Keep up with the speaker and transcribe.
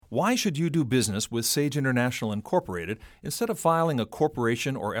Why should you do business with Sage International Incorporated instead of filing a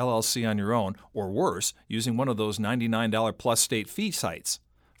corporation or LLC on your own, or worse, using one of those $99 plus state fee sites?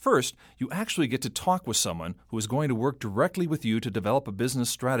 First, you actually get to talk with someone who is going to work directly with you to develop a business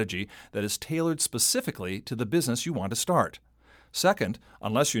strategy that is tailored specifically to the business you want to start. Second,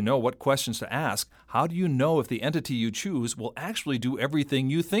 unless you know what questions to ask, how do you know if the entity you choose will actually do everything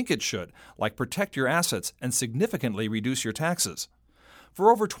you think it should, like protect your assets and significantly reduce your taxes? For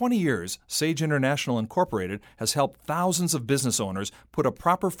over 20 years, Sage International Incorporated has helped thousands of business owners put a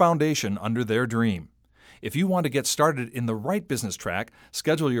proper foundation under their dream. If you want to get started in the right business track,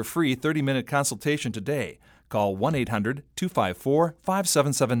 schedule your free 30-minute consultation today. Call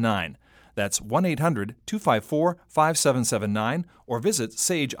 1-800-254-5779. That's 1-800-254-5779 or visit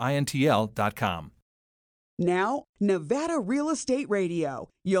sageintl.com. Now, Nevada Real Estate Radio.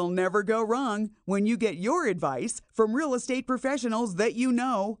 You'll never go wrong when you get your advice from real estate professionals that you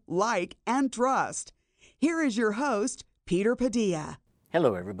know, like, and trust. Here is your host, Peter Padilla.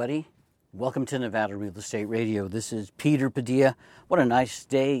 Hello, everybody. Welcome to Nevada Real Estate Radio. This is Peter Padilla. What a nice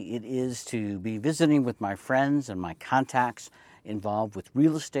day it is to be visiting with my friends and my contacts involved with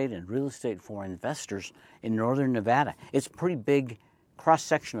real estate and real estate for investors in Northern Nevada. It's a pretty big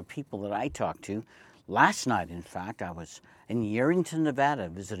cross-section of people that I talk to. Last night, in fact, I was in Yerington, Nevada,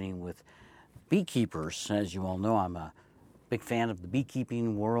 visiting with beekeepers. As you all know, I'm a big fan of the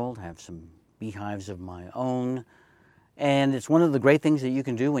beekeeping world. I have some beehives of my own. And it's one of the great things that you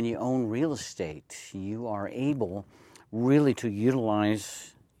can do when you own real estate. You are able really to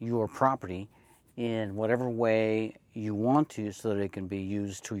utilize your property in whatever way you want to so that it can be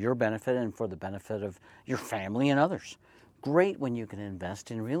used to your benefit and for the benefit of your family and others. Great when you can invest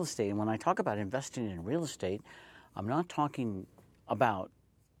in real estate. And when I talk about investing in real estate, I'm not talking about,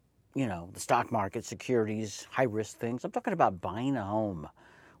 the stock market, securities, high-risk things. I'm talking about buying a home.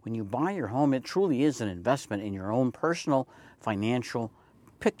 When you buy your home, it truly is an investment in your own personal financial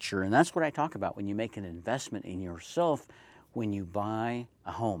picture. And that's what I talk about when you make an investment in yourself when you buy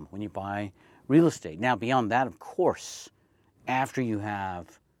a home, when you buy real estate. Now, beyond that, of course, after you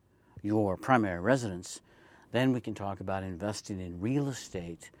have your primary residence, then we can talk about investing in real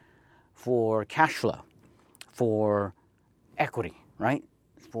estate for cash flow, for equity, right?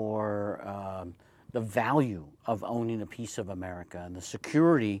 For the value of owning a piece of America and the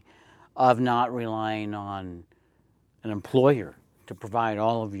security of not relying on an employer to provide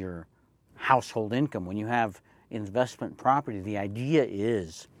all of your household income. When you have investment property, the idea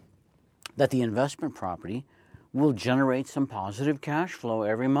is that the investment property will generate some positive cash flow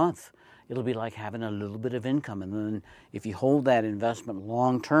every month. It'll be like having a little bit of income. And then if you hold that investment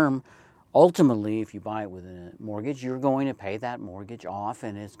long term, ultimately, if you buy it with a mortgage, you're going to pay that mortgage off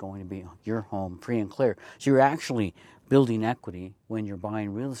and it's going to be your home free and clear. So you're actually building equity when you're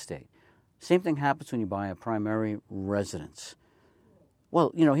buying real estate. Same thing happens when you buy a primary residence.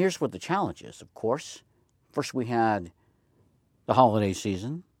 Well, here's what the challenge is, of course. First we had the holiday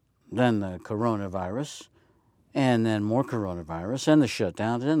season, then the coronavirus, and then more coronavirus, and the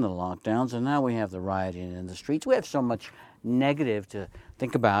shutdowns, and the lockdowns, and now we have the rioting in the streets. We have so much negative to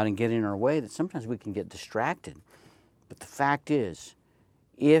think about and get in our way that sometimes we can get distracted. But the fact is,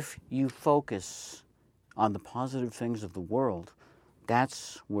 if you focus on the positive things of the world,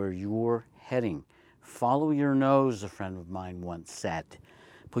 that's where you're heading. Follow your nose, a friend of mine once said.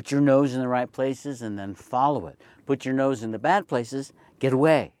 Put your nose in the right places and then follow it. Put your nose in the bad places, get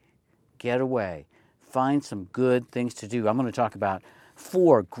away. Get away. Find some good things to do. I'm going to talk about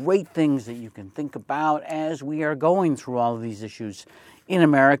 4 great things that you can think about as we are going through all of these issues in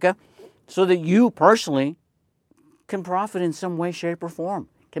America so that you personally can profit in some way, shape, or form,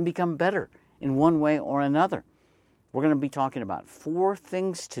 can become better in one way or another. We're going to be talking about 4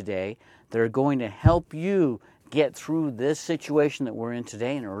 things today that are going to help you get through this situation that we're in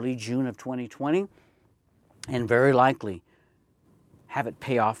today in early June of 2020 and very likely have it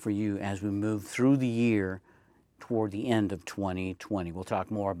pay off for you as we move through the year toward the end of 2020. We'll talk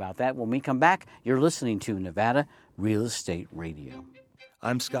more about that when we come back. You're listening to Nevada Real Estate Radio.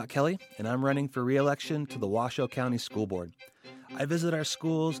 I'm Scott Kelly, and I'm running for re-election to the Washoe County School Board. I visit our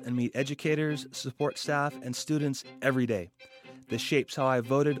schools and meet educators, support staff, and students every day. This shapes how I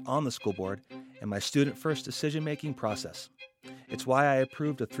voted on the school board and my student-first decision-making process. It's why I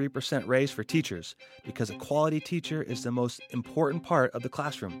approved a 3% raise for teachers, because a quality teacher is the most important part of the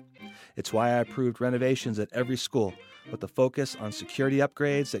classroom. It's why I approved renovations at every school, with a focus on security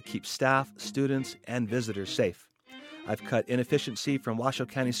upgrades that keep staff, students, and visitors safe. I've cut inefficiency from Washoe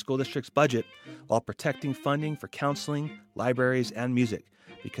County School District's budget while protecting funding for counseling, libraries, and music,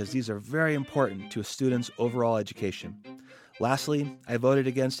 because these are very important to a student's overall education. Lastly, I voted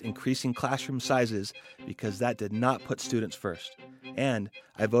against increasing classroom sizes because that did not put students first. And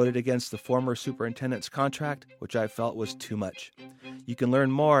I voted against the former superintendent's contract, which I felt was too much. You can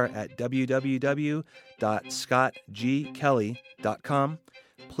learn more at www.scottgkelly.com.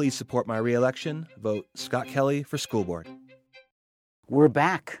 Please support my re-election. Vote Scott Kelly for school board. We're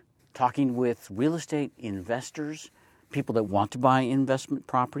back talking with real estate investors, people that want to buy investment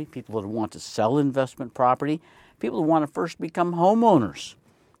property, people that want to sell investment property, people who want to first become homeowners.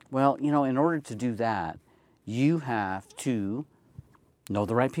 Well, in order to do that, you have to know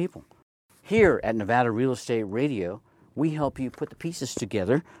the right people. Here at Nevada Real Estate Radio, we help you put the pieces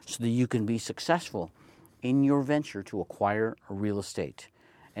together so that you can be successful in your venture to acquire a real estate.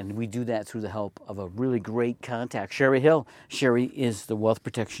 And we do that through the help of a really great contact, Sherry Hill. Sherry is the wealth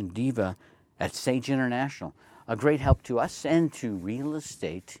protection diva at Sage International, a great help to us and to real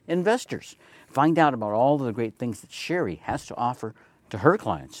estate investors. Find out about all of the great things that Sherry has to offer to her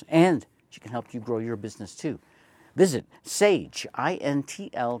clients, and she can help you grow your business too. Visit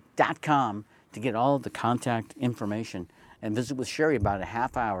sageintl.com to get all of the contact information and visit with Sherry about a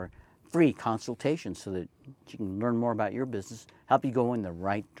half-hour free consultation so that she can learn more about your business, help you go in the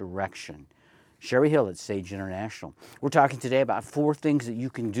right direction. Sherry Hill at Sage International. We're talking today about 4 things that you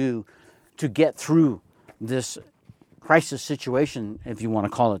can do to get through this crisis situation, if you want to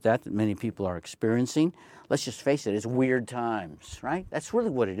call it that many people are experiencing. Let's just face it, it's weird times, right? That's really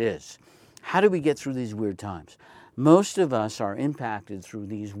what it is. How do we get through these weird times? Most of us are impacted through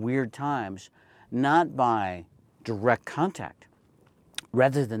these weird times not by direct contact.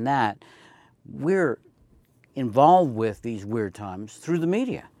 Rather than that, we're involved with these weird times through the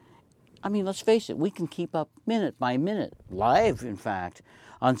media. I mean, let's face it, we can keep up minute by minute, live, in fact,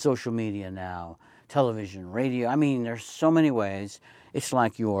 on social media now, television, radio. I mean, there's so many ways. It's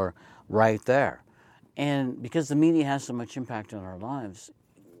like you're right there. And because the media has so much impact on our lives,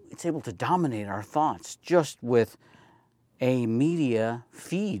 it's able to dominate our thoughts just with a media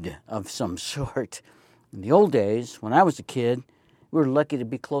feed of some sort. In the old days, when I was a kid, we were lucky to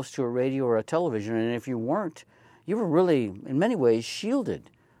be close to a radio or a television, and if you weren't, you were really, in many ways, shielded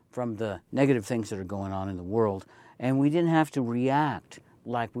from the negative things that are going on in the world, and we didn't have to react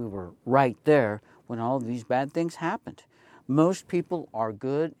like we were right there when all of these bad things happened. Most people are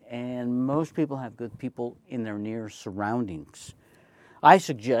good, and most people have good people in their near surroundings. I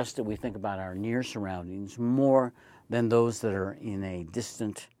suggest that we think about our near surroundings more than those that are in a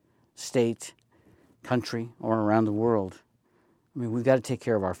distant state, country, or around the world. I mean, we've got to take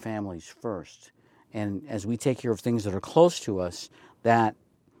care of our families first. And as we take care of things that are close to us, that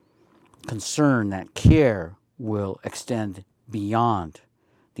concern, that care will extend beyond.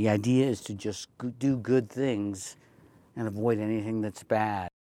 The idea is to just do good things and avoid anything that's bad.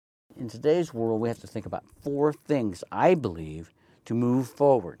 In today's world, we have to think about 4 things, I believe, to move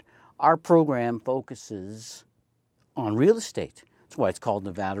forward. Our program focuses on real estate. That's why it's called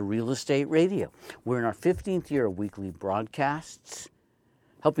Nevada Real Estate Radio. We're in our 15th year of weekly broadcasts,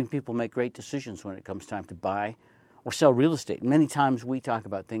 helping people make great decisions when it comes time to buy or sell real estate. Many times we talk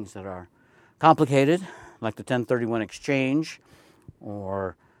about things that are complicated, like the 1031 exchange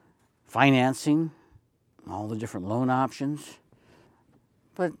or financing, all the different loan options.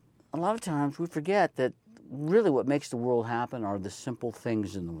 But a lot of times we forget that really what makes the world happen are the simple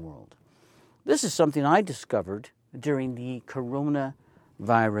things in the world. This is something I discovered during the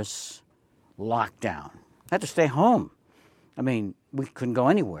coronavirus lockdown. I had to stay home. I mean, we couldn't go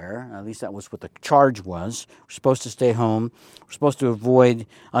anywhere. At least that was what the charge was. We're supposed to stay home. We're supposed to avoid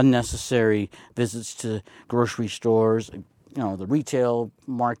unnecessary visits to grocery stores. The retail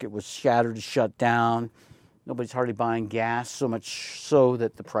market was shattered, shut down. Nobody's hardly buying gas, so much so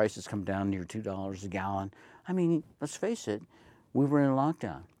that the prices come down near $2 a gallon. I mean, let's face it, we were in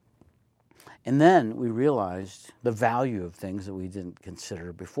lockdown. And then we realized the value of things that we didn't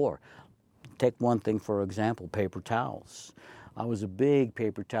consider before. Take one thing, for example, paper towels. I was a big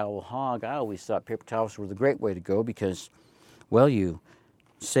paper towel hog. I always thought paper towels were the great way to go because, well, you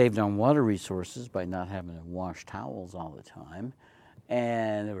saved on water resources by not having to wash towels all the time.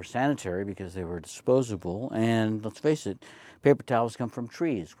 And they were sanitary because they were disposable. And let's face it, paper towels come from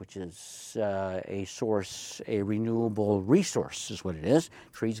trees, which is a renewable resource is what it is.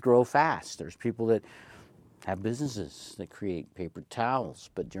 Trees grow fast. There's people that have businesses that create paper towels.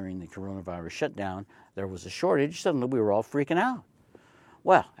 But during the coronavirus shutdown, there was a shortage. Suddenly we were all freaking out.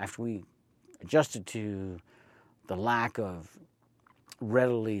 Well, after we adjusted to the lack of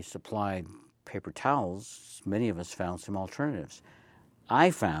readily supplied paper towels, many of us found some alternatives. I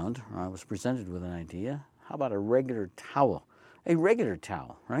was presented with an idea. How about a regular towel? A regular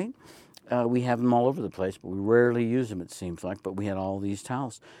towel, right? We have them all over the place, but we rarely use them, it seems like. But we had all these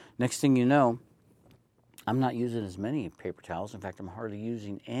towels. Next thing you know, I'm not using as many paper towels. In fact, I'm hardly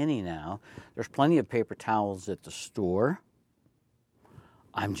using any now. There's plenty of paper towels at the store.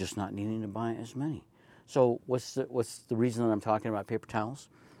 I'm just not needing to buy as many. So what's the reason that I'm talking about paper towels?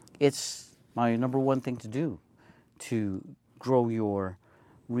 It's my number one thing to do to grow your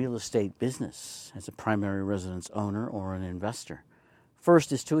real estate business as a primary residence owner or an investor.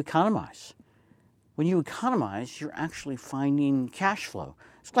 First is to economize. When you economize, you're actually finding cash flow.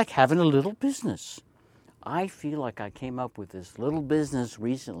 It's like having a little business. I feel like I came up with this little business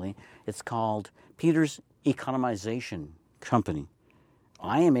recently. It's called Peter's Economization Company.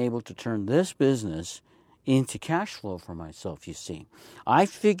 I am able to turn this business into cash flow for myself, you see. I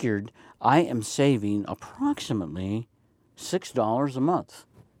figured I am saving approximately $6 a month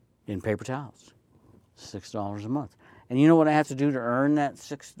in paper towels. $6 a month. And you know what I have to do to earn that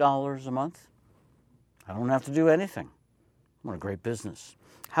 $6 a month? I don't have to do anything. What a great business.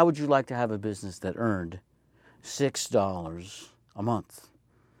 How would you like to have a business that earned $6 a month?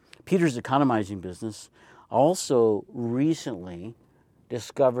 Peter's Economizing Business also recently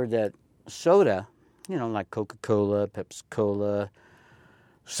discovered that soda, like Coca-Cola, Pepsi-Cola,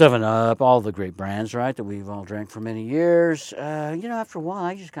 7-Up, all the great brands, right, that we've all drank for many years. After a while,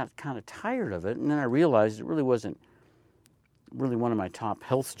 I just got kind of tired of it, and then I realized it really wasn't really one of my top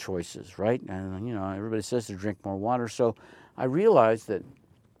health choices, right? And, everybody says to drink more water, so I realized that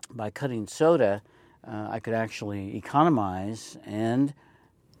by cutting soda, I could actually economize and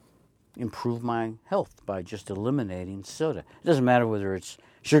improve my health by just eliminating soda. It doesn't matter whether it's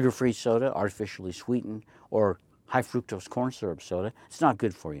sugar-free soda, artificially sweetened, or high fructose corn syrup soda. It's not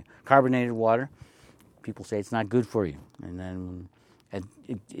good for you. Carbonated water, people say it's not good for you. And then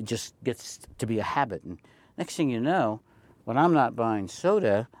it just gets to be a habit. And next thing you know, when I'm not buying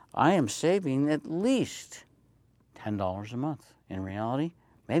soda, I am saving at least $10 a month. In reality,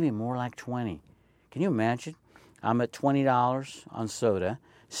 maybe more like $20. Can you imagine? I'm at $20 on soda,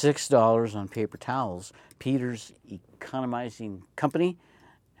 $6 on paper towels. Peter's Economizing Company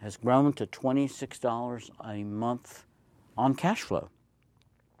has grown to $26 a month on cash flow.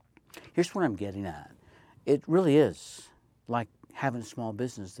 Here's what I'm getting at. It really is like having a small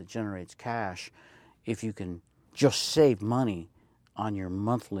business that generates cash if you can just save money on your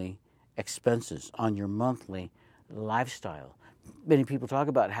monthly expenses, on your monthly lifestyle. Many people talk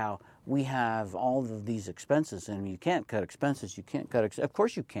about how we have all of these expenses, and you can't cut expenses. You can't cut of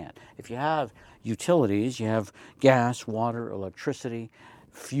course you can't. If you have utilities, you have gas, water, electricity,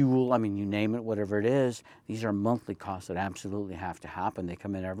 fuel, you name it, whatever it is, these are monthly costs that absolutely have to happen. They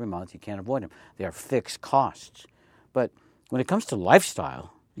come in every month. You can't avoid them. They are fixed costs. But when it comes to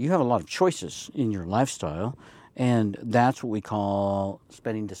lifestyle, you have a lot of choices in your lifestyle, and that's what we call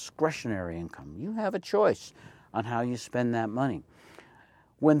spending discretionary income. You have a choice on how you spend that money.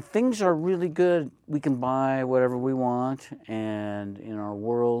 When things are really good, we can buy whatever we want, and in our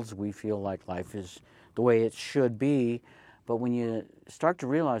worlds, we feel like life is the way it should be. But when you start to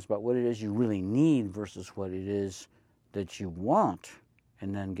realize about what it is you really need versus what it is that you want,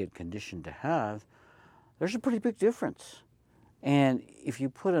 and then get conditioned to have, there's a pretty big difference. And if you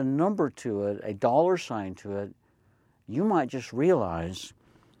put a number to it, a dollar sign to it, you might just realize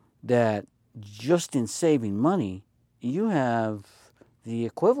that just in saving money, you have the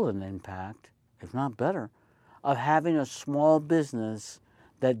equivalent impact, if not better, of having a small business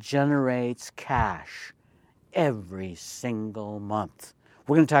that generates cash every single month.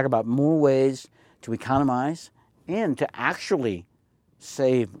 We're going to talk about more ways to economize and to actually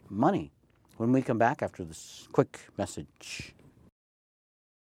save money when we come back after this quick message.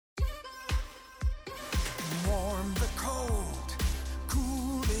 Warm the cold,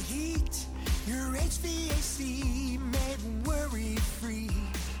 cool the heat, your HVAC made worry-free.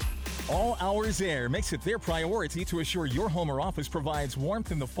 All Hours Air makes it their priority to assure your home or office provides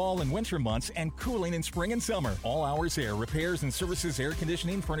warmth in the fall and winter months and cooling in spring and summer. All Hours Air repairs and services air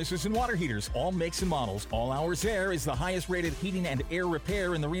conditioning, furnaces, and water heaters, all makes and models. All Hours Air is the highest rated heating and air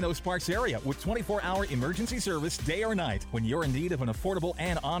repair in the Reno-Sparks area with 24-hour emergency service day or night. When you're in need of an affordable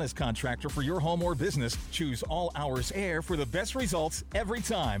and honest contractor for your home or business, choose All Hours Air for the best results every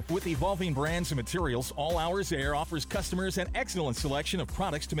time. With evolving brands and materials, All Hours Air offers customers an excellent selection of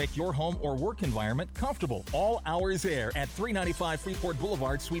products to make your home or work environment comfortable. All Hours Air at 395 Freeport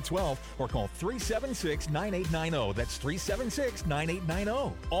Boulevard, Suite 12, or call 376-9890. That's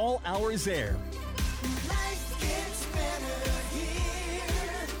 376-9890. All Hours Air. Life gets better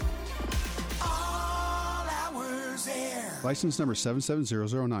here. All Hours Air. License number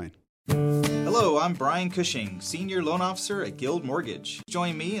 77009. Hello, I'm Brian Cushing, Senior Loan Officer at Guild Mortgage.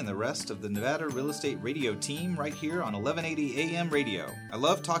 Join me and the rest of the Nevada Real Estate Radio team right here on 1180 AM radio. I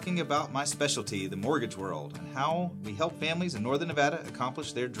love talking about my specialty, the mortgage world, and how we help families in Northern Nevada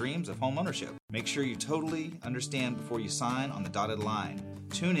accomplish their dreams of home ownership. Make sure you totally understand before you sign on the dotted line.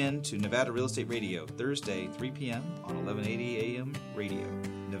 Tune in to Nevada Real Estate Radio, Thursday, 3 p.m. on 1180 AM radio.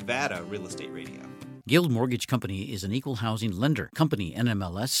 Nevada Real Estate Radio. Guild Mortgage Company is an equal housing lender. Company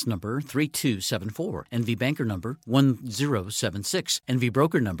NMLS number 3274. NV Banker number 1076. NV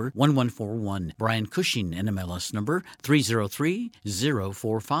Broker number 1141. Brian Cushing NMLS number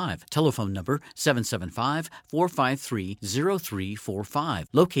 303045. Telephone number 775-453-0345.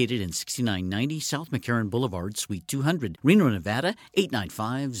 Located in 6990 South McCarran Boulevard, Suite 200, Reno, Nevada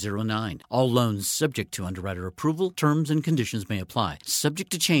 89509. All loans subject to underwriter approval. Terms and conditions may apply.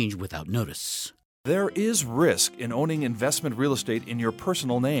 Subject to change without notice. There is risk in owning investment real estate in your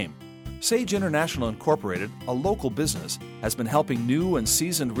personal name. Sage International Incorporated, a local business, has been helping new and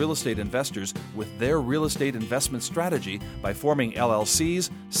seasoned real estate investors with their real estate investment strategy by forming LLCs,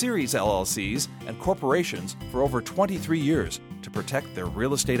 series LLCs, and corporations for over 23 years to protect their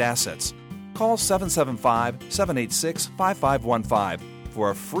real estate assets. Call 775-786-5515 for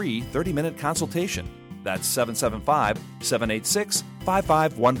a free 30-minute consultation. That's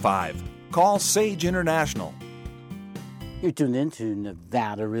 775-786-5515. Call Sage International. You're tuned in to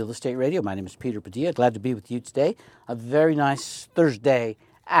Nevada Real Estate Radio. My name is Peter Padilla. Glad to be with you today. A very nice Thursday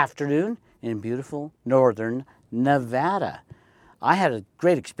afternoon in beautiful northern Nevada. I had a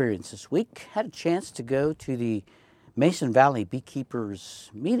great experience this week. Had a chance to go to the Mason Valley Beekeepers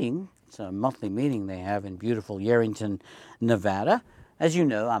meeting. It's a monthly meeting they have in beautiful Yerington, Nevada. As you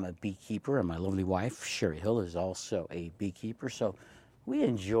know, I'm a beekeeper, and my lovely wife, Sherry Hill, is also a beekeeper. So we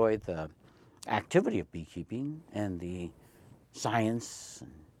enjoy the activity of beekeeping and the science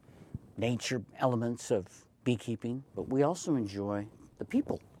and nature elements of beekeeping, but we also enjoy the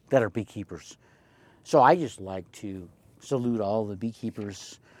people that are beekeepers. So I just like to salute all the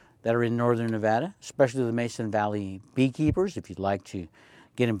beekeepers that are in northern Nevada, especially the Mason Valley Beekeepers. If you'd like to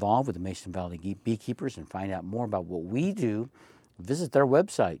get involved with the Mason Valley Beekeepers and find out more about what we do, visit their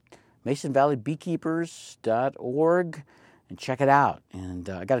website, masonvalleybeekeepers.org, and check it out. And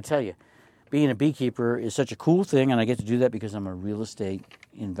I got to tell you, being a beekeeper is such a cool thing, and I get to do that because I'm a real estate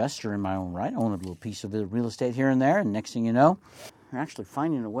investor in my own right. I own a little piece of real estate here and there, and next thing you know, you're actually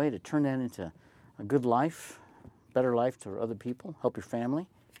finding a way to turn that into a good life, better life to other people, help your family.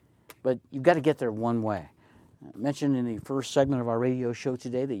 But you've got to get there one way. I mentioned in the first segment of our radio show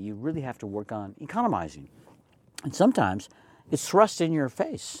today that you really have to work on economizing. And sometimes it's thrust in your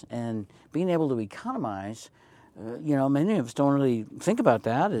face, and being able to economize, many of us don't really think about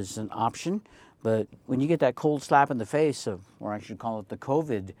that as an option, but when you get that cold slap in the face or I should call it the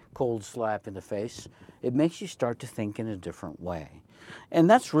COVID cold slap in the face, it makes you start to think in a different way. And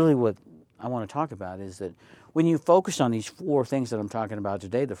that's really what I want to talk about, is that when you focus on these four things that I'm talking about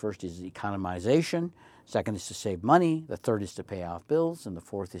today, the first is economization, second is to save money, the third is to pay off bills, and the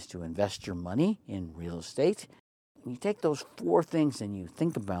fourth is to invest your money in real estate. When you take those four things and you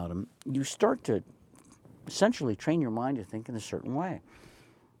think about them, you start to essentially train your mind to think in a certain way.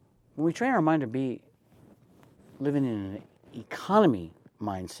 When we train our mind to be living in an economy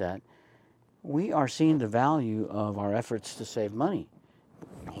mindset, we are seeing the value of our efforts to save money.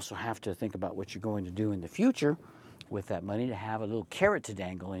 You also have to think about what you're going to do in the future with that money, to have a little carrot to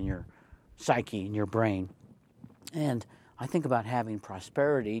dangle in your psyche, in your brain. And I think about having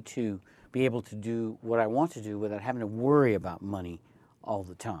prosperity to be able to do what I want to do without having to worry about money all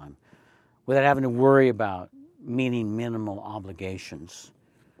the time, without having to worry about meeting minimal obligations.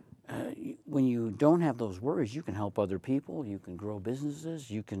 When you don't have those worries, you can help other people, you can grow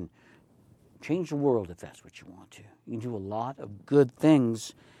businesses, you can change the world if that's what you want to. You can do a lot of good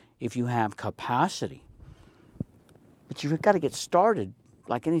things if you have capacity. But you've got to get started,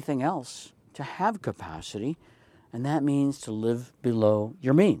 like anything else, to have capacity, and that means to live below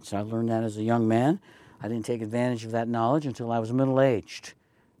your means. I learned that as a young man. I didn't take advantage of that knowledge until I was middle-aged.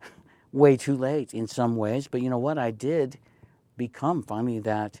 Way too late in some ways, but you know what? I did become finally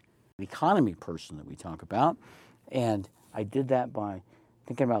that economy person that we talk about, and I did that by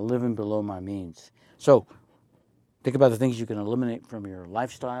thinking about living below my means. So think about the things you can eliminate from your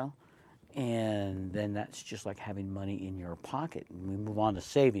lifestyle, and then that's just like having money in your pocket. And we move on to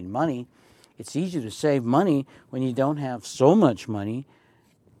saving money. It's easy to save money when you don't have so much money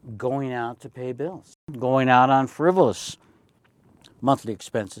going out to pay bills, going out on frivolous monthly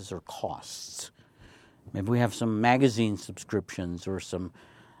expenses or costs. Maybe we have some magazine subscriptions or some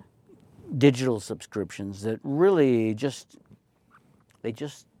digital subscriptions that really just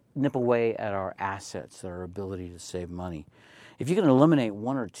nip away at our assets, our ability to save money. If you can eliminate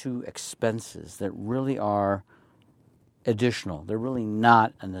one or two expenses that really are additional, they're really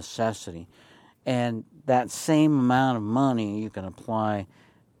not a necessity, and that same amount of money you can apply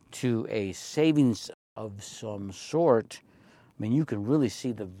to a savings of some sort, I mean, you can really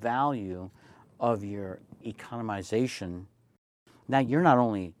see the value of your economization. Now, you're not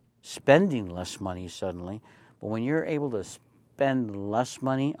only spending less money suddenly, but when you're able to spend less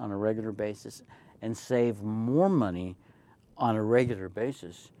money on a regular basis and save more money on a regular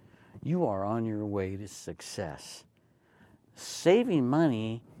basis, you are on your way to success. Saving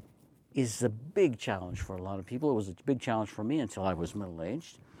money is a big challenge for a lot of people. It was a big challenge for me until I was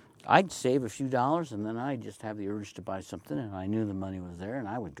middle-aged. I'd save a few dollars and then I'd just have the urge to buy something, and I knew the money was there and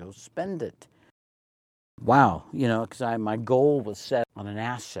I would go spend it. Wow, because my goal was set on an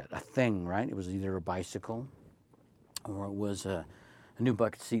asset, a thing, right? It was either a bicycle or it was a new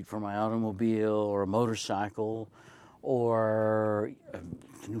bucket seat for my automobile or a motorcycle or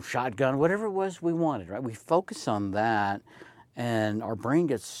a new shotgun, whatever it was we wanted, right? We focus on that, and our brain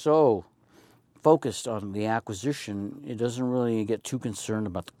gets so focused on the acquisition, it doesn't really get too concerned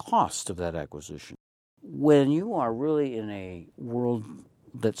about the cost of that acquisition. When you are really in a world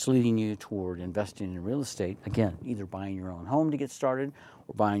that's leading you toward investing in real estate, again, either buying your own home to get started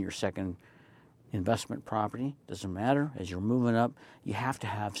or buying your second investment property, doesn't matter. As you're moving up, you have to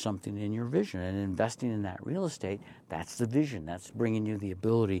have something in your vision. And investing in that real estate, that's the vision. That's bringing you the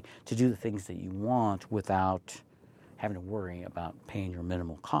ability to do the things that you want without having to worry about paying your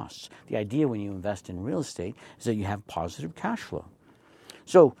minimal costs. The idea when you invest in real estate is that you have positive cash flow.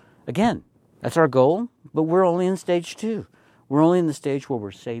 So, again, that's our goal, but we're only in stage 2. We're only in the stage where we're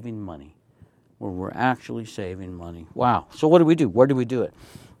saving money, where we're actually saving money. Wow. So what do we do? Where do we do it?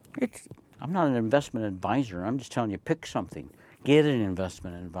 I'm not an investment advisor. I'm just telling you, pick something. Get an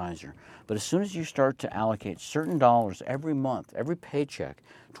investment advisor. But as soon as you start to allocate certain dollars every month, every paycheck,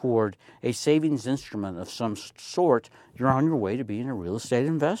 toward a savings instrument of some sort, you're on your way to being a real estate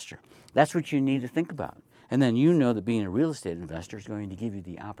investor. That's what you need to think about. And then you know that being a real estate investor is going to give you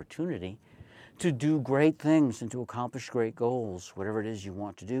the opportunity to do great things and to accomplish great goals, whatever it is you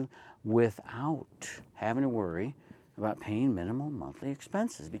want to do, without having to worry about paying minimum monthly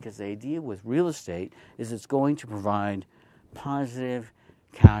expenses. Because the idea with real estate is it's going to provide positive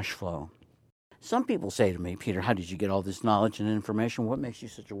cash flow. Some people say to me, Peter, how did you get all this knowledge and information? What makes you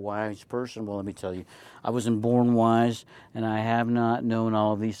such a wise person? Well, let me tell you, I wasn't born wise, and I have not known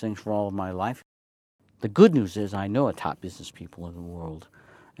all of these things for all of my life. The good news is I know a top business people in the world,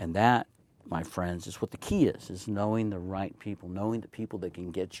 and that, my friends, is what the key is knowing the right people, knowing the people that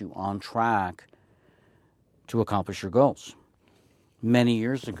can get you on track to accomplish your goals. Many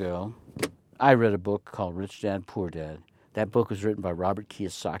years ago, I read a book called Rich Dad, Poor Dad. That book was written by Robert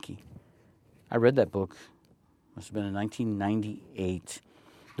Kiyosaki. I read that book, must have been in 1998.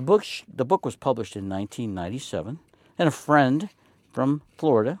 The book was published in 1997, and a friend from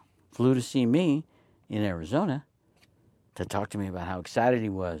Florida flew to see me in Arizona to talk to me about how excited he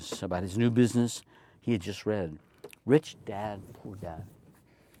was about his new business he had just read, Rich Dad, Poor Dad.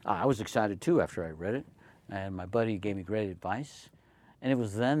 I was excited too after I read it, and my buddy gave me great advice. And it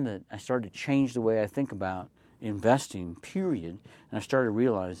was then that I started to change the way I think about investing, period. And I started to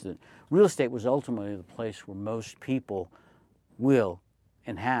realize that real estate was ultimately the place where most people will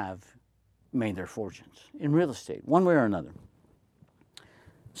and have made their fortunes in real estate, one way or another.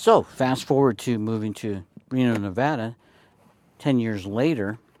 So fast forward to moving to Reno, Nevada. 10 years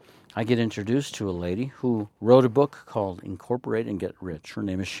later, I get introduced to a lady who wrote a book called Incorporate and Get Rich. Her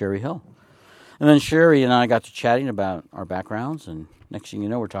name is Sherry Hill. And then Sherry and I got to chatting about our backgrounds, and next thing you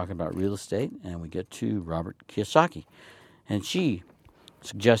know, we're talking about real estate, and we get to Robert Kiyosaki. And she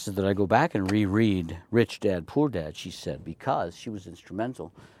suggested that I go back and reread Rich Dad, Poor Dad, she said, because she was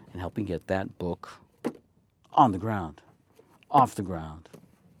instrumental in helping get that book on the ground, off the ground,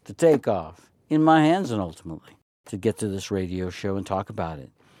 to take off, in my hands, and ultimately to get to this radio show and talk about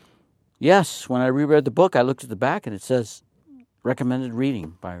it. Yes, when I reread the book, I looked at the back, and it says, recommended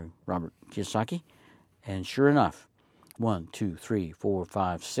reading by Robert Kiyosaki. And sure enough, 1, 2, 3, 4,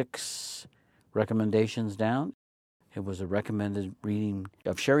 5, 6 recommendations down, it was a recommended reading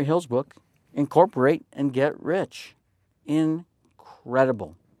of Sherry Hill's book, Incorporate and Get Rich.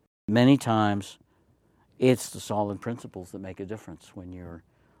 Incredible. Many times, it's the solid principles that make a difference when you're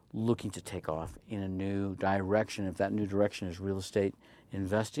looking to take off in a new direction. If that new direction is real estate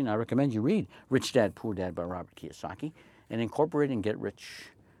investing, I recommend you read Rich Dad, Poor Dad by Robert Kiyosaki and Incorporate and Get Rich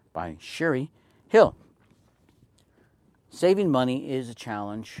by Sherry Hill. Saving money is a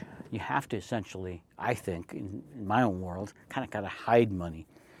challenge. You have to essentially, I think, in my own world, kind of got to hide money.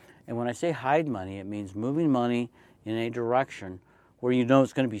 And when I say hide money, it means moving money in a direction where you know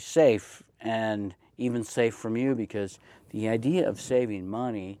it's going to be safe, and even safe from you, because the idea of saving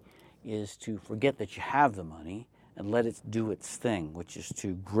money is to forget that you have the money and let it do its thing, which is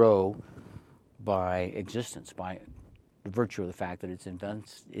to grow by existence, by the virtue of the fact that it's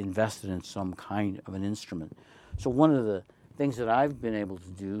invested in some kind of an instrument. So one of the things that I've been able to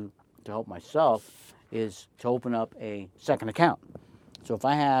do to help myself is to open up a second account. So if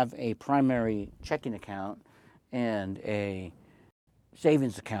I have a primary checking account and a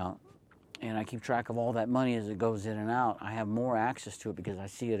savings account, and I keep track of all that money as it goes in and out, I have more access to it because I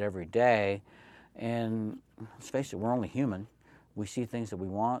see it every day. And let's face it, we're only human. We see things that we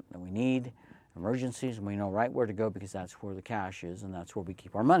want, that we need, emergencies, and we know right where to go because that's where the cash is and that's where we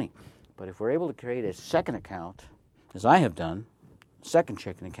keep our money. But if we're able to create a second account, as I have done, second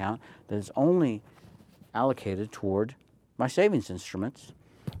checking account that is only allocated toward my savings instruments,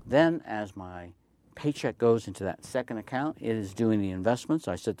 then as my paycheck goes into that second account, it is doing the investments.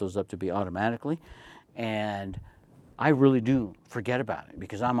 I set those up to be automatically, and I really do forget about it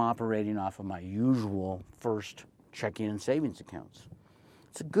because I'm operating off of my usual first checking and savings accounts.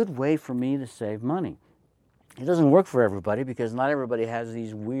 It's a good way for me to save money. It doesn't work for everybody because not everybody has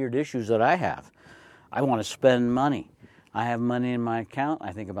these weird issues that I have. I want to spend money. I have money in my account.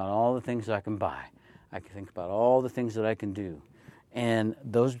 I think about all the things I can buy. I can think about all the things that I can do. And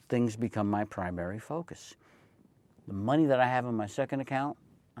those things become my primary focus. The money that I have in my second account,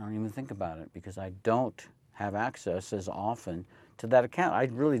 I don't even think about it because I don't have access as often to that account. I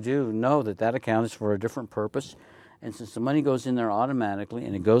really do know that that account is for a different purpose. And since the money goes in there automatically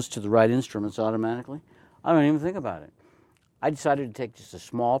and it goes to the right instruments automatically, I don't even think about it. I decided to take just a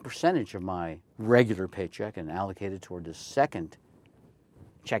small percentage of my regular paycheck and allocate it toward the second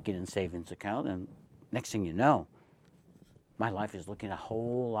checking and savings account. And next thing you know, my life is looking a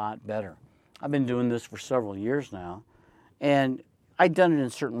whole lot better. I've been doing this for several years now, and I'd done it in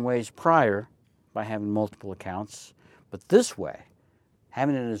certain ways prior by having multiple accounts, but this way,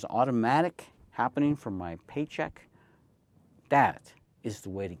 having it as automatic happening from my paycheck, that is the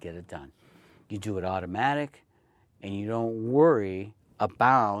way to get it done. You do it automatic, and you don't worry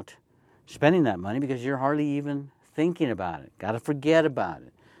about spending that money because you're hardly even thinking about it. Got to forget about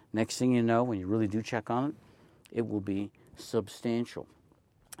it. Next thing you know, when you really do check on it, it will be substantial.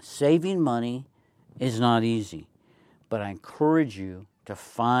 Saving money is not easy, but I encourage you to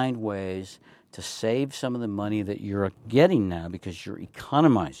find ways to save some of the money that you're getting now because you're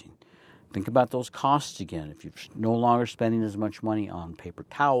economizing. Think about those costs again. If you're no longer spending as much money on paper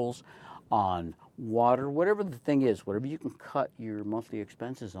towels, on water, whatever the thing is, whatever you can cut your monthly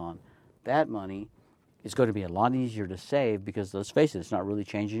expenses on, that money is going to be a lot easier to save because, let's face it, it's not really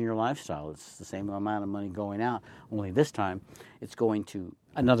changing your lifestyle. It's the same amount of money going out, only this time it's going to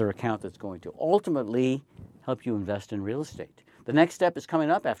another account that's going to ultimately help you invest in real estate. The next step is coming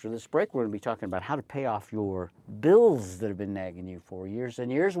up after this break. We're going to be talking about how to pay off your bills that have been nagging you for years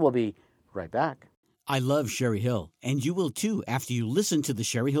and years. We'll be right back. I love Sherry Hill, and you will too after you listen to the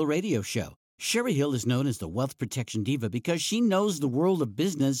Sherry Hill Radio Show. Sherry Hill is known as the wealth protection diva because she knows the world of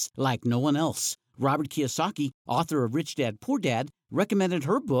business like no one else. Robert Kiyosaki, author of Rich Dad, Poor Dad, recommended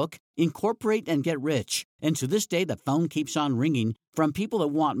her book, Incorporate and Get Rich. And to this day, the phone keeps on ringing from people that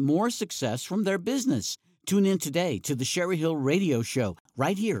want more success from their business. Tune in today to the Sherry Hill Radio Show,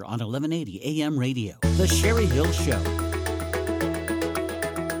 right here on 1180 AM Radio. The Sherry Hill Show.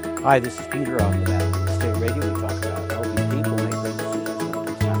 Hi, this is Peter on Nevada Real Estate Radio. We talk about helping people make great decisions when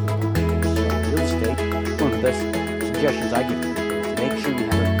it's happening on real estate. One of the best suggestions I give is make sure you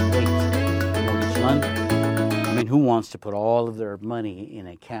have a great mortgage lender. I mean, who wants to put all of their money in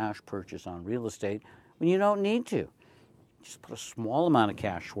a cash purchase on real estate when you don't need to? Just put a small amount of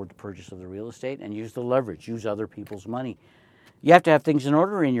cash toward the purchase of the real estate and use the leverage, use other people's money. You have to have things in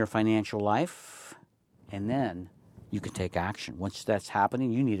order in your financial life, and then you can take action. Once that's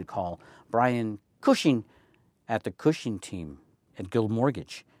happening, you need to call Brian Cushing at the Cushing team at Guild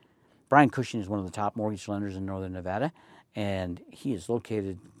Mortgage. Brian Cushing is one of the top mortgage lenders in Northern Nevada, and he is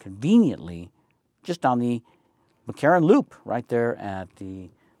located conveniently just on the McCarran Loop, right there at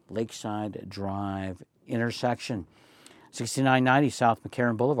the Lakeside Drive intersection. 6990 South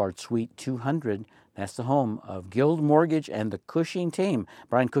McCarran Boulevard, Suite 200. That's the home of Guild Mortgage and the Cushing team.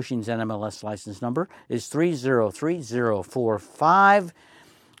 Brian Cushing's NMLS license number is 303045.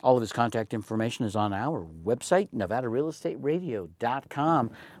 All of his contact information is on our website,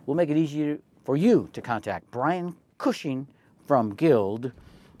 NevadaRealEstateRadio.com. We'll make it easier for you to contact Brian Cushing from Guild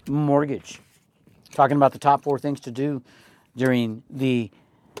Mortgage. Talking about the top 4 things to do during the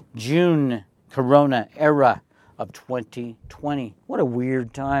June Corona era of 2020. What a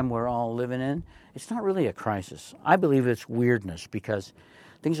weird time we're all living in. It's not really a crisis. I believe it's weirdness because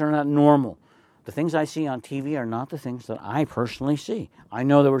things are not normal. The things I see on TV are not the things that I personally see. I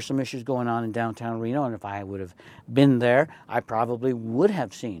know there were some issues going on in downtown Reno, and if I would have been there, I probably would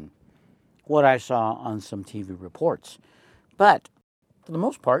have seen what I saw on some TV reports. But for the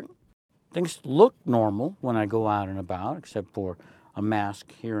most part, things look normal when I go out and about, except for a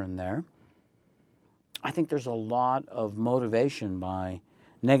mask here and there. I think there's a lot of motivation by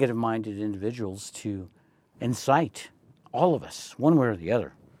negative-minded individuals to incite all of us, one way or the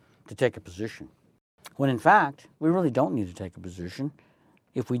other, to take a position. When in fact, we really don't need to take a position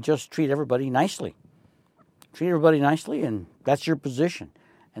if we just treat everybody nicely. Treat everybody nicely, and that's your position.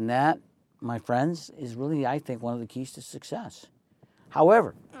 And that, my friends, is really, I think, one of the keys to success.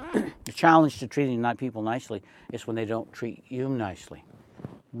 However, the challenge to treating people nicely is when they don't treat you nicely.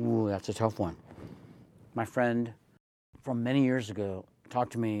 Ooh, that's a tough one. My friend from many years ago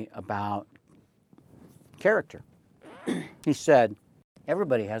talked to me about character. He said,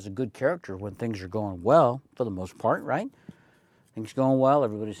 everybody has a good character when things are going well, for the most part, right? Things going well,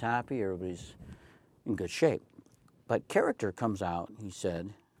 everybody's happy, everybody's in good shape. But character comes out, he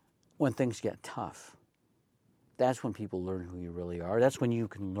said, when things get tough. That's when people learn who you really are. That's when you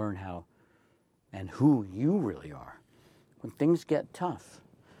can learn how and who you really are. When things get tough.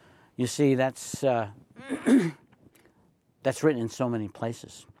 You see, that's that's written in so many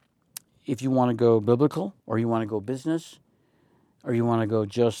places. If you want to go biblical, or you want to go business, or you want to go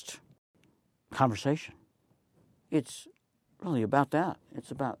just conversation, it's really about that. It's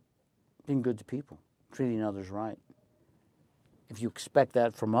about being good to people, treating others right. If you expect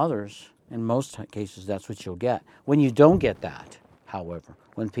that from others, in most cases, that's what you'll get. When you don't get that, however,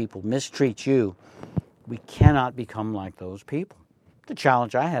 when people mistreat you, we cannot become like those people. The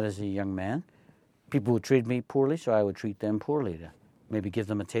challenge I had as a young man, people would treat me poorly, so I would treat them poorly to maybe give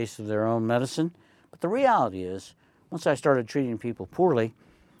them a taste of their own medicine. But the reality is, once I started treating people poorly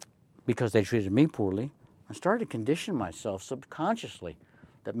because they treated me poorly, I started to condition myself subconsciously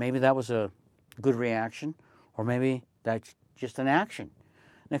that maybe that was a good reaction, or maybe that's just an action.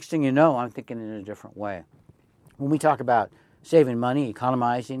 Next thing you know, I'm thinking in a different way. When we talk about saving money,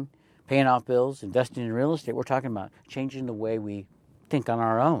 economizing, paying off bills, investing in real estate, we're talking about changing the way we think on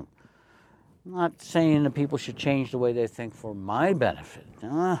our own. I'm not saying that people should change the way they think for my benefit.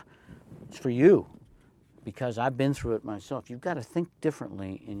 It's for you, because I've been through it myself. You've got to think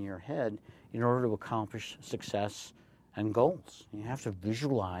differently in your head in order to accomplish success and goals. You have to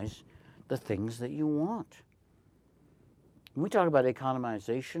visualize the things that you want. When we talk about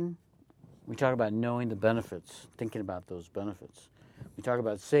economization, we talk about knowing the benefits, thinking about those benefits. We talk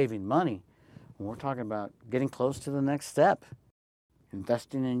about saving money, and we're talking about getting close to the next step,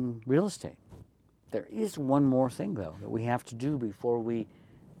 investing in real estate. There is one more thing, though, that we have to do before we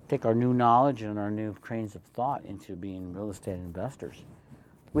take our new knowledge and our new trains of thought into being real estate investors.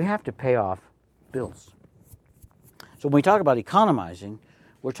 We have to pay off bills. So when we talk about economizing,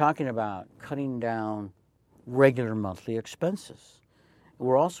 we're talking about cutting down regular monthly expenses.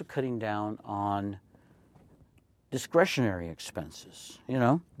 We're also cutting down on discretionary expenses. You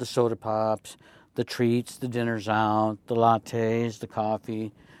know, the soda pops, the treats, the dinners out, the lattes, the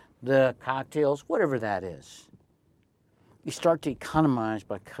coffee, the cocktails, whatever that is. You start to economize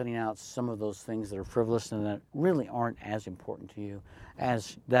by cutting out some of those things that are frivolous and that really aren't as important to you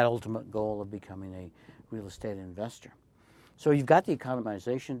as that ultimate goal of becoming a real estate investor. So you've got the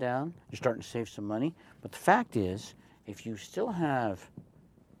economization down, you're starting to save some money, but the fact is, if you still have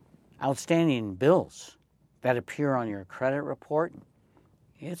outstanding bills that appear on your credit report,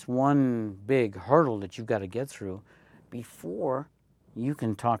 it's one big hurdle that you've got to get through before you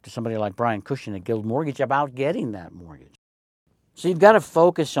can talk to somebody like Brian Cushing at Guild Mortgage about getting that mortgage. So you've got to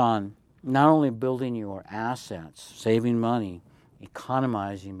focus on not only building your assets, saving money,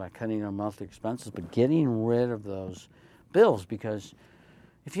 economizing by cutting your monthly expenses, but getting rid of those bills, because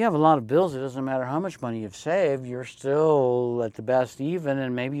if you have a lot of bills, it doesn't matter how much money you've saved, you're still at the best even,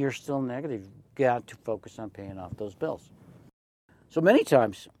 and maybe you're still negative. You've got to focus on paying off those bills. So many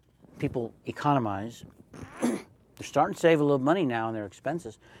times people economize. They're starting to save a little money now on their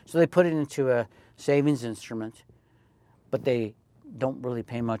expenses, so they put it into a savings instrument, but they don't really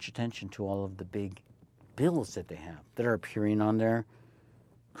pay much attention to all of the big bills that they have that are appearing on their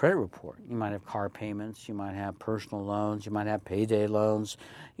credit report. You might have car payments, you might have personal loans, you might have payday loans,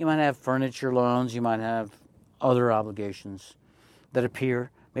 you might have furniture loans, you might have other obligations that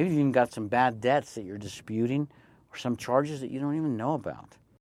appear. Maybe you've even got some bad debts that you're disputing or some charges that you don't even know about.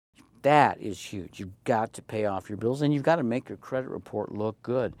 That is huge. You've got to pay off your bills, and you've got to make your credit report look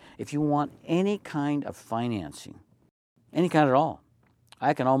good. If you want any kind of financing, any kind at all,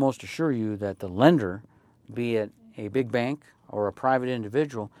 I can almost assure you that the lender, be it a big bank or a private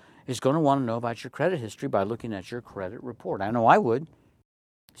individual, is going to want to know about your credit history by looking at your credit report. I know I would.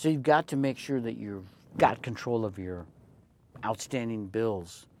 So you've got to make sure that you've got control of your outstanding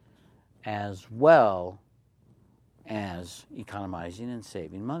bills as well as economizing and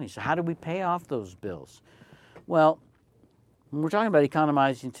saving money. So how do we pay off those bills? Well, when we're talking about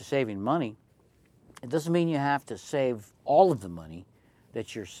economizing to saving money, it doesn't mean you have to save all of the money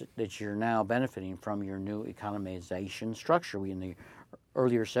that you're now benefiting from your new economization structure. In the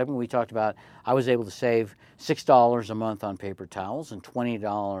earlier segment, we talked about I was able to save $6 a month on paper towels and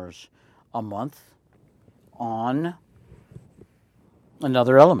 $20 a month on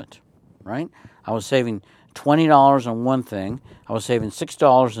another element, right? I was saving $20 on one thing. I was saving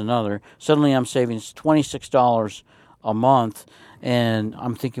 $6 another. Suddenly I'm saving $26 a month, and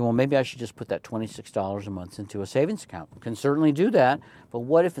I'm thinking, well, maybe I should just put that $26 a month into a savings account. Can certainly do that, but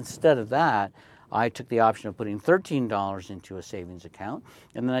what if instead of that, I took the option of putting $13 into a savings account,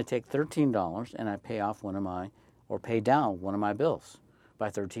 and then I take $13 and I pay off pay down one of my bills by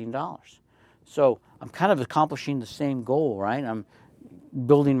 $13. So I'm kind of accomplishing the same goal, right? I'm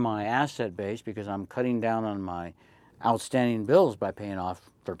building my asset base because I'm cutting down on my outstanding bills by paying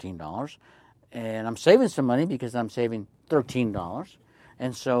off $13. And I'm saving some money because I'm saving $13.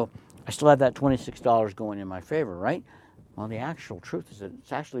 And so I still have that $26 going in my favor, right? Well, the actual truth is that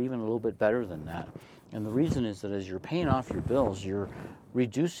it's actually even a little bit better than that. And the reason is that as you're paying off your bills, you're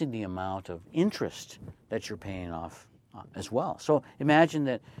reducing the amount of interest that you're paying off as well. So imagine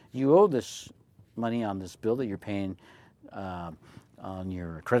that you owe this money on this bill that you're paying on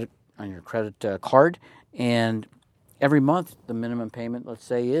your credit card, and every month the minimum payment, let's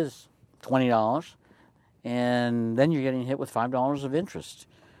say, is $20, and then you're getting hit with $5 of interest.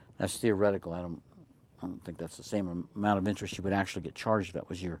 That's theoretical. I don't think that's the same amount of interest you would actually get charged if that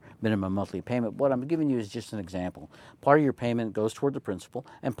was your minimum monthly payment. What I'm giving you is just an example. Part of your payment goes toward the principal,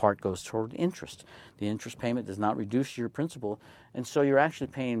 and part goes toward interest. The interest payment does not reduce your principal, and so you're actually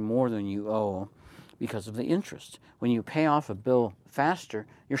paying more than you owe because of the interest. When you pay off a bill faster,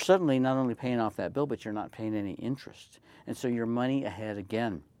 you're suddenly not only paying off that bill, but you're not paying any interest. And so you're money ahead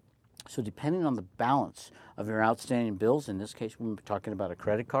again. So depending on the balance of your outstanding bills, in this case when we're talking about a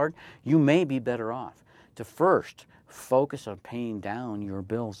credit card, you may be better off to first focus on paying down your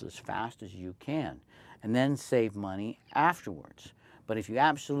bills as fast as you can and then save money afterwards. But if you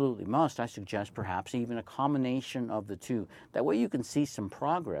absolutely must, I suggest perhaps even a combination of the two. That way you can see some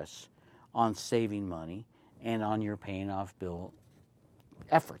progress on saving money and on your paying off bill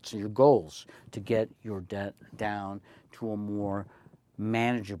efforts, your goals to get your debt down to a more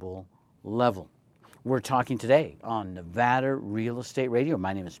manageable level. We're talking today on Nevada Real Estate Radio.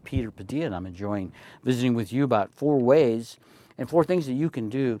 My name is Peter Padilla, and I'm enjoying visiting with you about 4 ways and 4 things that you can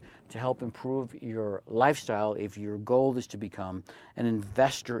do to help improve your lifestyle if your goal is to become an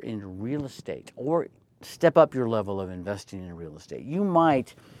investor in real estate or step up your level of investing in real estate. You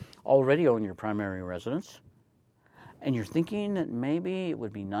might already own your primary residence, and you're thinking that maybe it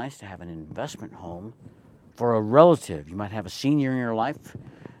would be nice to have an investment home for a relative. You might have a senior in your life,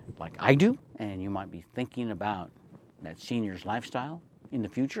 like I do, and you might be thinking about that senior's lifestyle in the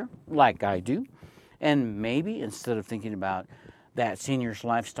future, like I do. And maybe instead of thinking about that senior's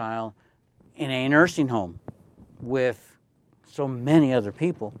lifestyle in a nursing home with so many other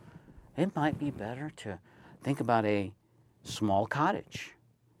people, it might be better to think about a small cottage,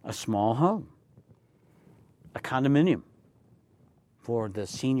 a small home, a condominium for the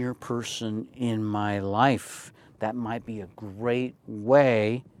senior person in my life. That might be a great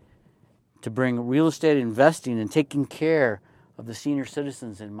way to bring real estate investing and taking care of the senior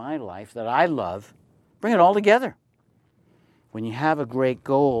citizens in my life that I love, bring it all together. When you have a great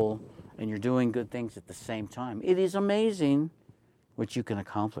goal and you're doing good things at the same time, it is amazing what you can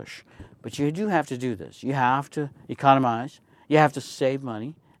accomplish. But you do have to do this. You have to economize, you have to save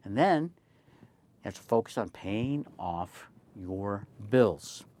money, and then you have to focus on paying off your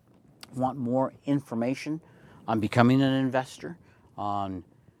bills. Want more information on becoming an investor, on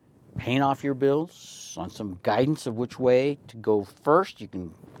paying off your bills, on some guidance of which way to go first, you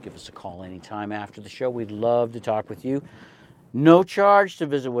can give us a call anytime after the show. We'd love to talk with you. No charge to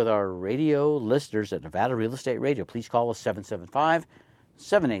visit with our radio listeners at Nevada Real Estate Radio. Please call us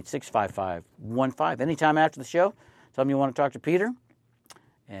 775-786-5515. Anytime after the show, tell them you want to talk to Peter,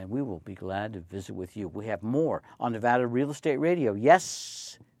 and we will be glad to visit with you. We have more on Nevada Real Estate Radio.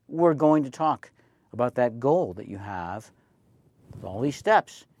 Yes, we're going to talk about that goal that you have with all these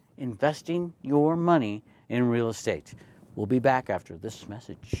steps investing your money in real estate. We'll be back after this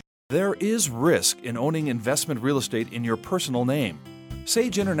message. There is risk in owning investment real estate in your personal name.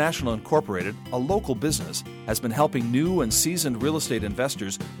 Sage International Incorporated, a local business, has been helping new and seasoned real estate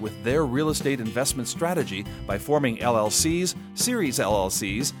investors with their real estate investment strategy by forming LLCs, series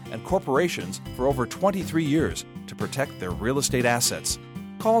LLCs, and corporations for over 23 years to protect their real estate assets.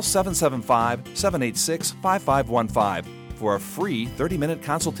 Call 775-786-5515 for a free 30-minute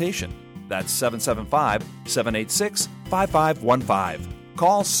consultation. That's 775-786-5515.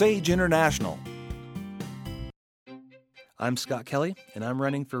 Call Sage International. I'm Scott Kelly, and I'm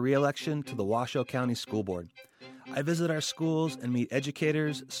running for re-election to the Washoe County School Board. I visit our schools and meet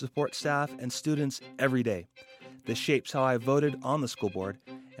educators, support staff, and students every day. This shapes how I voted on the school board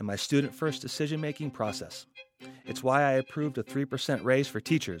and my student-first decision-making process. It's why I approved a 3% raise for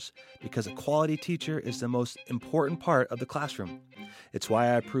teachers, because a quality teacher is the most important part of the classroom. It's why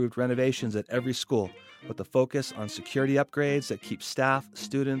I approved renovations at every school, with a focus on security upgrades that keep staff,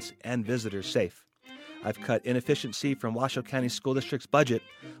 students, and visitors safe. I've cut inefficiency from Washoe County School District's budget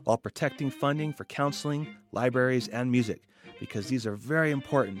while protecting funding for counseling, libraries, and music, because these are very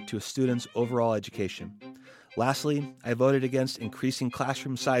important to a student's overall education. Lastly, I voted against increasing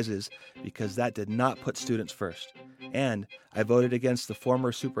classroom sizes because that did not put students first. And I voted against the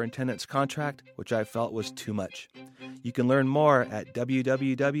former superintendent's contract, which I felt was too much. You can learn more at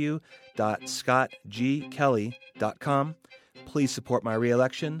www.scottgkelly.com. Please support my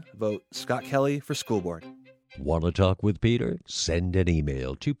re-election. Vote Scott Kelly for school board. Want to talk with Peter? Send an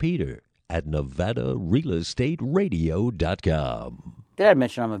email to peter@nevadarealestateradio.com. Did I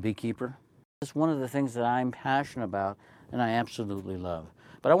mention I'm a beekeeper? It's one of the things that I'm passionate about and I absolutely love.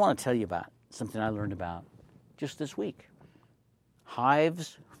 But I want to tell you about something I learned about just this week.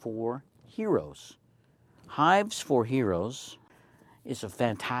 Hives for Heroes. Hives for Heroes is a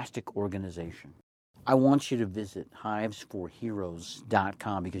fantastic organization. I want you to visit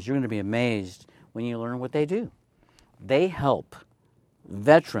hivesforheroes.com because you're going to be amazed when you learn what they do. They help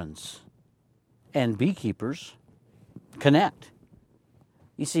veterans and beekeepers connect.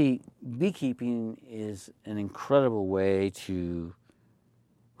 You see, beekeeping is an incredible way to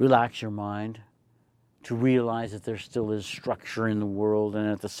relax your mind, to realize that there still is structure in the world, and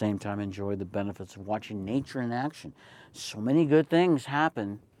at the same time enjoy the benefits of watching nature in action. So many good things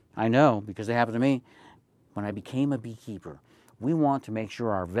happen, I know, because they happened to me when I became a beekeeper. We want to make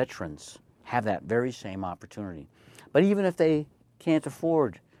sure our veterans have that very same opportunity. But even if they can't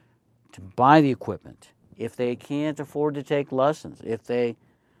afford to buy the equipment, if they can't afford to take lessons, if they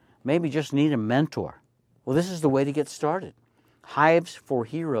maybe just need a mentor, well, this is the way to get started. Hives for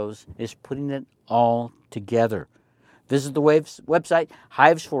Heroes is putting it all together. Visit the website,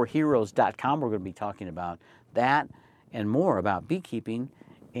 hivesforheroes.com. We're going to be talking about that and more about beekeeping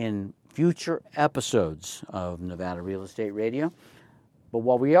in future episodes of Nevada Real Estate Radio. But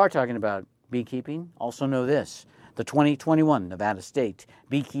while we are talking about beekeeping, also know this. The 2021 Nevada State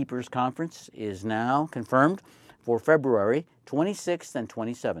Beekeepers Conference is now confirmed for February 26th and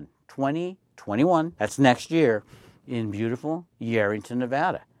 27th, 2021. That's next year in beautiful Yerington,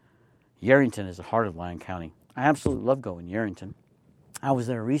 Nevada. Yerington is the heart of Lyon County. I absolutely love going to Yerington. I was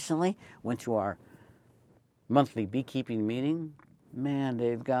there recently, went to our monthly beekeeping meeting. Man,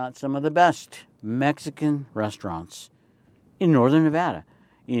 they've got some of the best Mexican restaurants in northern Nevada,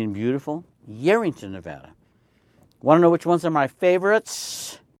 in beautiful Yerington, Nevada. Want to know which ones are my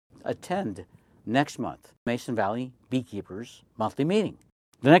favorites? Attend next month, Mason Valley Beekeepers monthly meeting.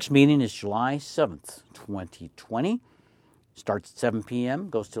 The next meeting is July 7th, 2020. Starts at 7 p.m.,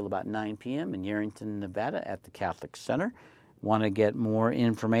 goes till about 9 p.m. in Yerington, Nevada at the Catholic Center. Want to get more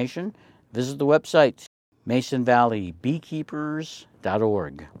information? Visit the website,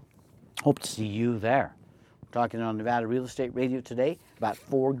 MasonValleyBeekeepers.org. Hope to see you there. We're talking on Nevada Real Estate Radio today about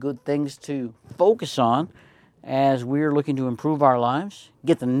 4 good things to focus on as we're looking to improve our lives,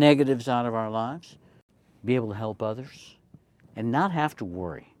 get the negatives out of our lives, be able to help others, and not have to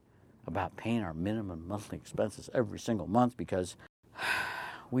worry about paying our minimum monthly expenses every single month because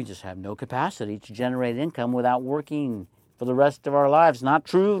we just have no capacity to generate income without working for the rest of our lives. Not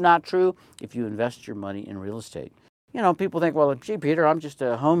true, not true if you invest your money in real estate. You know, people think, well, gee, Peter, I'm just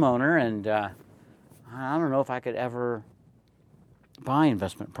a homeowner and I don't know if I could ever buy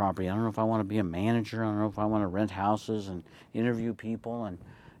investment property. I don't know if I want to be a manager. I don't know if I want to rent houses and interview people. And,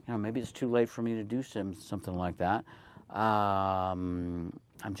 you know, maybe it's too late for me to do something like that. I'm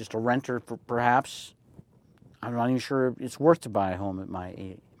just a renter, perhaps. I'm not even sure it's worth to buy a home at my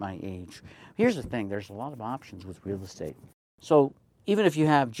age. Here's the thing. There's a lot of options with real estate. So even if you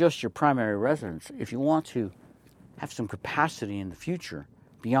have just your primary residence, if you want to have some capacity in the future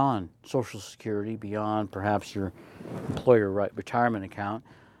beyond Social Security, beyond perhaps your employer retirement account.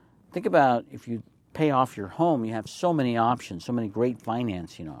 Think about if you pay off your home, you have so many options, so many great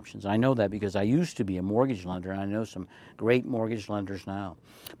financing options. I know that because I used to be a mortgage lender, and I know some great mortgage lenders now.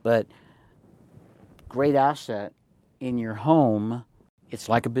 But great asset in your home, it's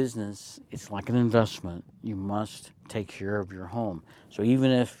like a business, it's like an investment. You must take care of your home. So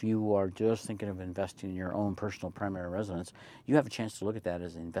even if you are just thinking of investing in your own personal primary residence, you have a chance to look at that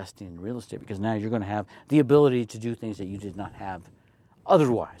as investing in real estate, because now you're going to have the ability to do things that you did not have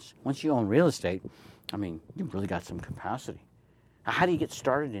otherwise. Once you own real estate, I mean, you've really got some capacity. Now, how do you get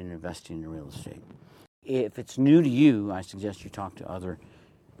started in investing in real estate? If it's new to you, I suggest you talk to other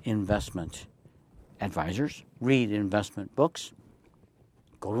investment advisors, read investment books,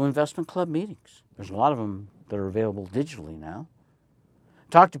 go to investment club meetings. There's a lot of them that are available digitally now.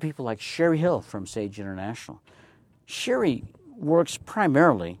 Talk to people like Sherry Hill from Sage International. Sherry works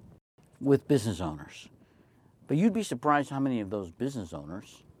primarily with business owners, but you'd be surprised how many of those business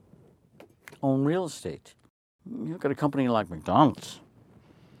owners own real estate. You look at a company like McDonald's.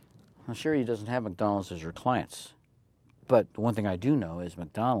 Now, Sherry doesn't have McDonald's as her clients, but the one thing I do know is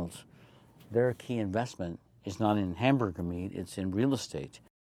McDonald's, their key investment is not in hamburger meat, it's in real estate.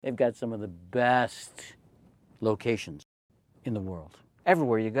 They've got some of the best locations in the world.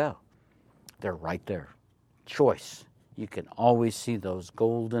 Everywhere you go, they're right there. Choice. You can always see those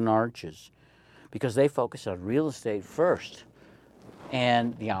golden arches because they focus on real estate first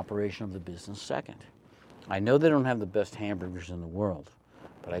and the operation of the business second. I know they don't have the best hamburgers in the world,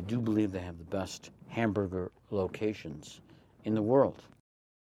 but I do believe they have the best hamburger locations in the world.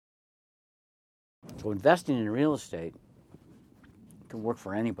 So investing in real estate can work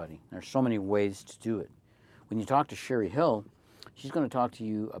for anybody. There's so many ways to do it. When you talk to Sherry Hill, she's going to talk to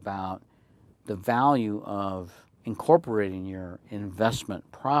you about the value of incorporating your investment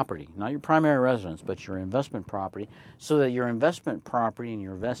property, not your primary residence, but your investment property, so that your investment property and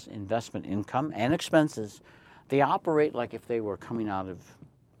your investment income and expenses, they operate like if they were coming out of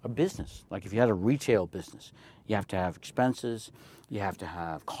a business. Like if you had a retail business, you have to have expenses, you have to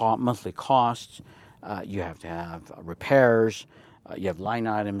have monthly costs, you have to have repairs, you have line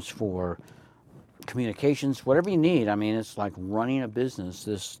items for communications, whatever you need. I mean, it's like running a business,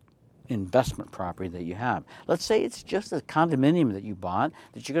 this investment property that you have. Let's say it's just a condominium that you bought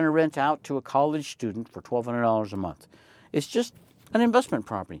that you're going to rent out to a college student for $1,200 a month. It's just an investment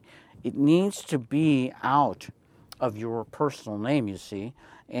property. It needs to be out of your personal name, you see.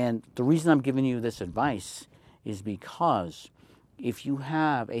 And the reason I'm giving you this advice is because if you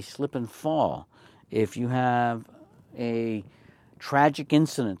have a slip and fall, if you have a tragic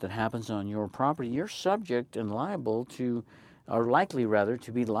incident that happens on your property, you're subject and liable to, or likely rather,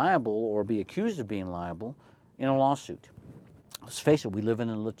 to be liable or be accused of being liable in a lawsuit. Let's face it, we live in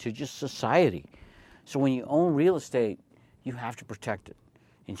a litigious society. So when you own real estate, you have to protect it.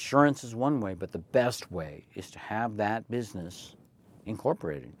 Insurance is one way, but the best way is to have that business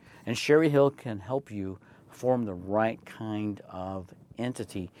incorporated. And Sherry Hill can help you form the right kind of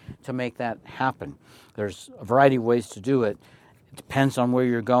entity to make that happen. There's a variety of ways to do it. It depends on where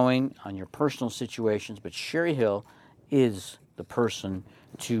you're going, on your personal situations, but Sherry Hill is the person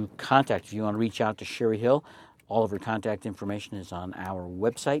to contact. If you want to reach out to Sherry Hill, all of her contact information is on our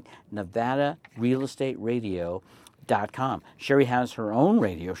website, NevadaRealEstateRadio.com. Sherry has her own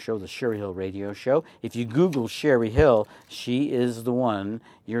radio show, the Sherry Hill Radio Show. If you Google Sherry Hill, she is the one.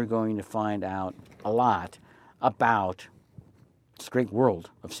 You're going to find out a lot about this great world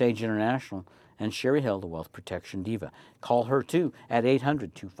of Sage International and Sherry Hill, the Wealth Protection Diva. Call her, too, at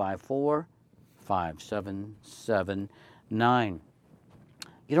 800-254-5779.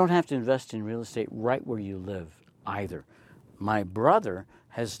 You don't have to invest in real estate right where you live either. My brother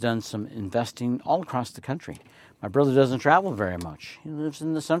has done some investing all across the country. My brother doesn't travel very much. He lives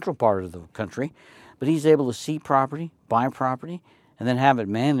in the central part of the country, but he's able to see property, buy property, and then have it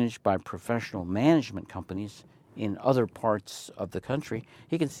managed by professional management companies in other parts of the country.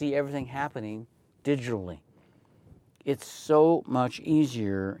 He can see everything happening digitally. It's so much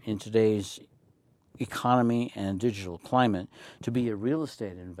easier in today's economy and digital climate to be a real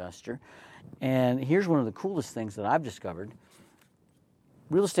estate investor. And here's one of the coolest things that I've discovered.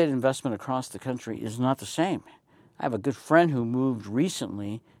 Real estate investment across the country is not the same. I have a good friend who moved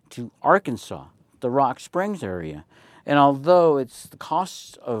recently to Arkansas, the Rock Springs area. And although the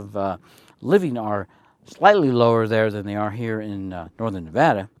costs of living are slightly lower there than they are here in northern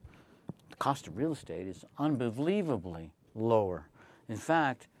Nevada, the cost of real estate is unbelievably lower. In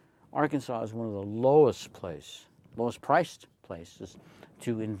fact, Arkansas is one of the lowest priced places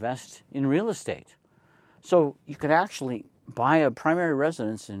to invest in real estate. So you could actually buy a primary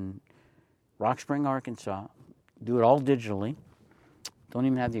residence in Rock Spring, Arkansas, do it all digitally. Don't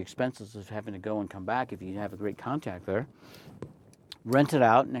even have the expenses of having to go and come back if you have a great contact there. Rent it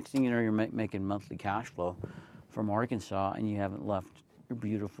out. Next thing you know, you're making monthly cash flow from Arkansas, and you haven't left your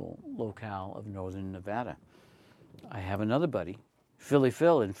beautiful locale of northern Nevada. I have another buddy, Philly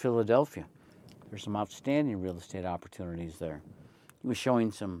Phil in Philadelphia. There's some outstanding real estate opportunities there. He was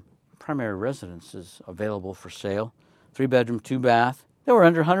showing some primary residences available for sale, 3-bedroom, 2-bath. They were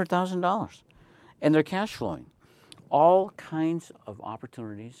under $100,000, and they're cash flowing. All kinds of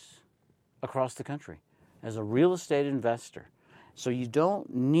opportunities across the country as a real estate investor. So you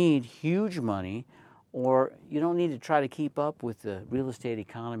don't need huge money, or you don't need to try to keep up with the real estate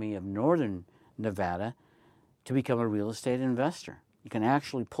economy of northern Nevada to become a real estate investor. You can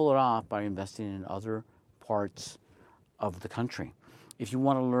actually pull it off by investing in other parts of the country. If you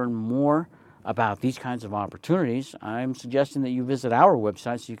want to learn more about these kinds of opportunities, I'm suggesting that you visit our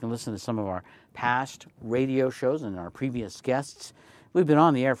website so you can listen to some of our past radio shows and our previous guests. We've been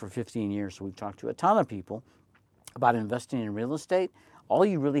on the air for 15 years, so we've talked to a ton of people about investing in real estate. All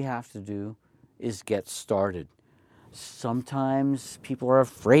you really have to do is get started. Sometimes people are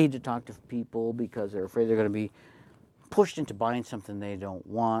afraid to talk to people because they're afraid they're going to be pushed into buying something they don't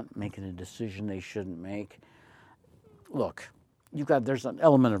want, making a decision they shouldn't make. Look, there's an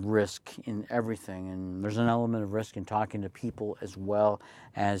element of risk in everything, and there's an element of risk in talking to people as well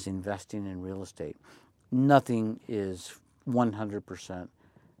as investing in real estate. Nothing is 100%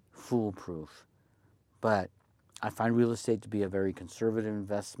 foolproof, but I find real estate to be a very conservative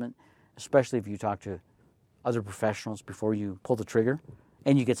investment, especially if you talk to other professionals before you pull the trigger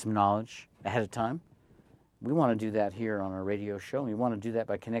and you get some knowledge ahead of time. We want to do that here on our radio show, and we want to do that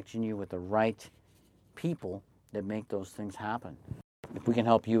by connecting you with the right people that make those things happen. If we can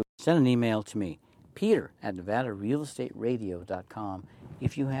help you, send an email to me, peter@NevadaRealEstateRadio.com,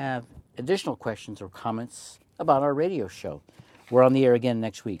 if you have additional questions or comments about our radio show. We're on the air again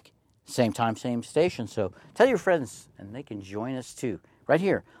next week. Same time, same station. So tell your friends, and they can join us too, right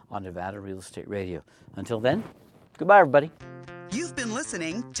here on Nevada Real Estate Radio. Until then, goodbye, everybody. You've been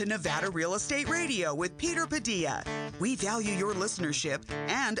listening to Nevada Real Estate Radio with Peter Padilla. We value your listenership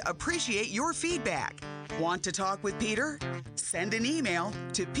and appreciate your feedback. Want to talk with Peter? Send an email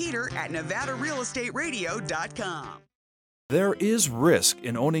to peter@NevadaRealEstateRadio.com. There is risk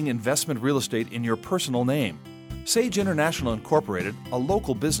in owning investment real estate in your personal name. Sage International Incorporated, a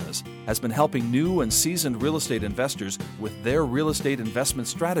local business, has been helping new and seasoned real estate investors with their real estate investment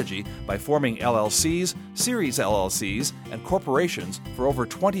strategy by forming LLCs, series LLCs, and corporations for over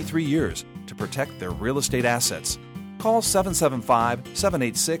 23 years to protect their real estate assets. Call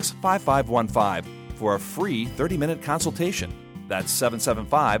 775-786-5515 for a free 30-minute consultation. That's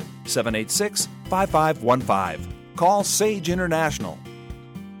 775-786-5515. Call Sage International.